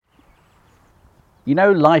You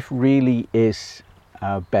know, life really is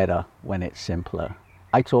better when it's simpler.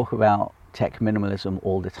 I talk about tech minimalism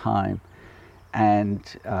all the time, and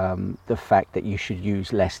the fact that you should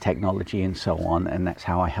use less technology and so on, and that's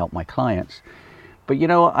how I help my clients. But you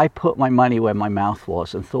know, I put my money where my mouth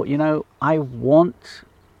was and thought, you know, I want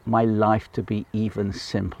my life to be even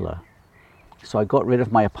simpler. So I got rid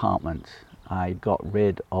of my apartment. I got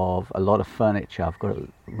rid of a lot of furniture. I've got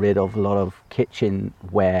rid of a lot of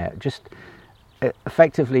kitchenware, just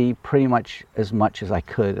effectively pretty much as I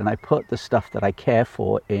could. And I put the stuff that I care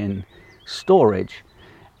for in storage,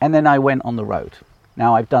 and then I went on the road.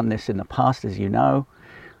 Now, I've done this in the past, as you know,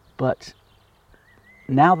 but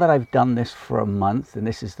now that I've done this for a month, and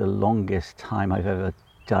this is the longest time I've ever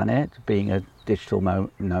done it, being a digital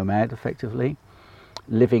nomad effectively,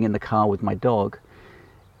 living in the car with my dog,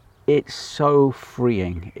 it's so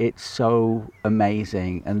freeing. It's so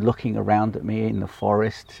amazing. And looking around at me in the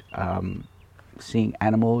forest, seeing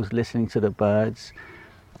animals, listening to the birds,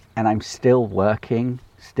 and I'm still working,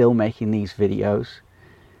 still making these videos.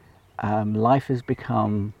 Life has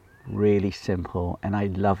become really simple, and I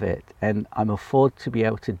love it. And I'm afford to be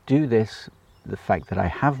able to do this. The fact that I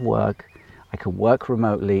have work, I can work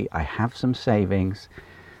remotely, I have some savings.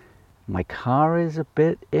 My car is a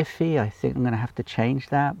bit iffy. I think I'm going to have to change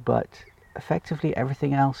that, but effectively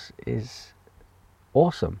everything else is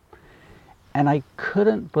awesome. And I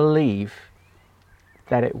couldn't believe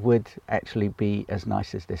that it would actually be as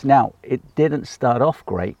nice as this. Now, it didn't start off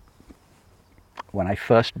great. When I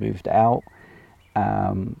first moved out,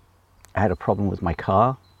 I had a problem with my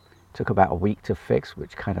car. It took about a week to fix,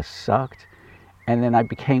 which kind of sucked. And then I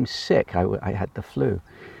became sick. I had the flu.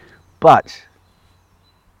 But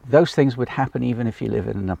those things would happen even if you live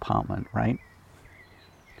in an apartment, right?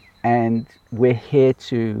 And we're here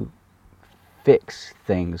to fix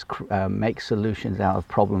things, make solutions out of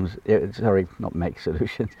problems. Sorry, not make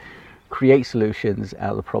solutions, create solutions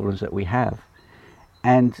out of the problems that we have.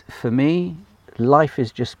 And for me, life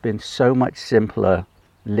has just been so much simpler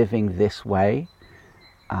living this way.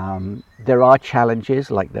 There are challenges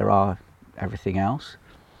like there are everything else,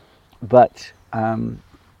 but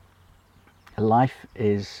life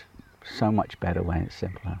is so much better when it's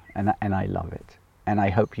simpler, and I love it. And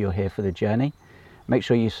I hope you're here for the journey. Make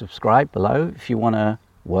sure you subscribe below. If you want to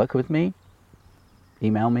work with me,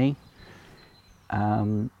 email me.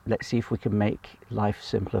 Let's see if we can make life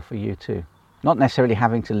simpler for you too. Not necessarily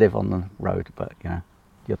having to live on the road, but you know,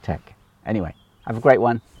 your tech. Anyway, have a great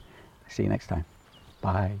one. See you next time.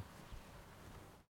 Bye.